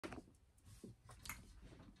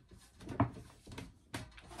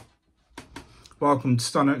welcome to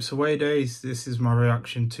Stanhopesawaydays. This is my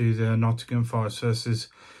reaction to the Nottingham Forest versus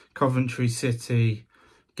Coventry City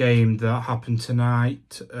game that happened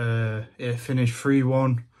tonight. It finished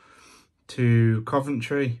 3-1 to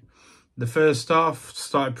Coventry. The first half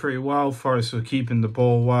started pretty well. Forest were keeping the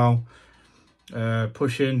ball well,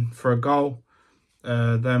 pushing for a goal.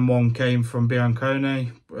 Then one came from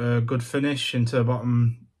Biancone, good finish into the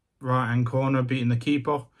bottom right-hand corner, beating the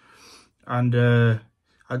keeper. And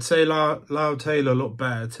I'd say Lau Taylor looked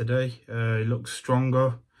better today. He looked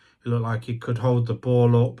stronger. He looked like he could hold the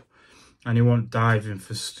ball up and he wasn't diving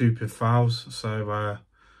for stupid fouls. So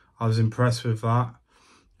I was impressed with that.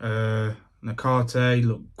 Nakate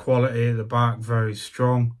looked quality at the back, very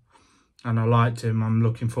strong. And I liked him. I'm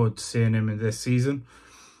looking forward to seeing him in this season.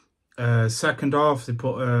 Second half, they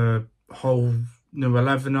put a whole new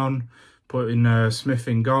 11 on, putting Smith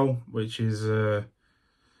in goal, which is...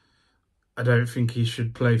 I don't think he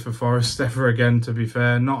should play for Forest ever again, to be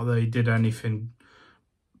fair. Not that he did anything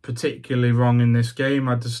particularly wrong in this game.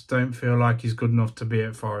 I just don't feel like he's good enough to be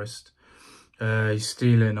at Forest. He's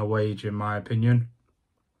stealing a wage, in my opinion.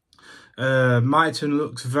 Mighton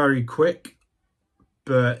looks very quick,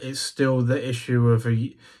 but it's still the issue of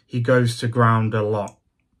he goes to ground a lot.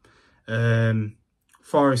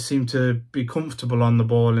 Forest seem to be comfortable on the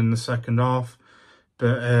ball in the second half,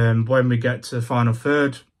 but when we get to the final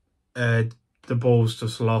third, the ball's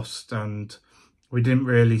just lost and we didn't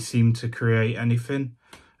really seem to create anything.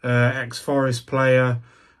 Ex-Forest player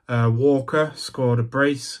Walker scored a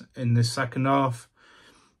brace in the second half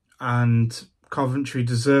and Coventry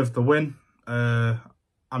deserved the win.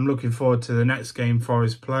 I'm looking forward to the next game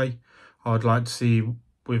Forest play. I'd like to see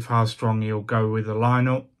with how strong he'll go with the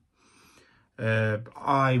lineup.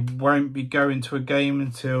 I won't be going to a game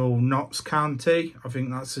until Notts County. I think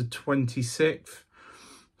that's the 26th.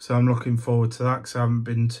 So I'm looking forward to that because I haven't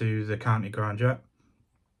been to the county ground yet.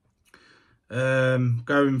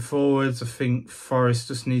 Going forwards, I think Forest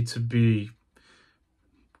just need to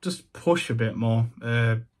push a bit more.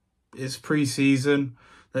 It's pre-season.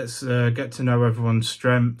 Let's get to know everyone's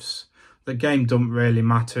strengths. The game doesn't really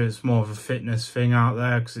matter. It's more of a fitness thing out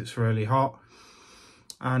there because it's really hot.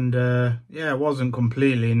 And yeah, it wasn't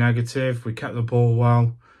completely negative. We kept the ball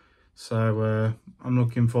well. So I'm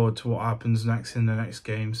looking forward to what happens next in the next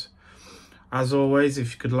games. As always,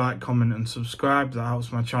 if you could like, comment and subscribe, that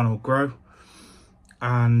helps my channel grow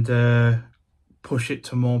and push it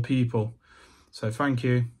to more people. So thank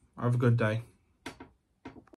you. Have a good day.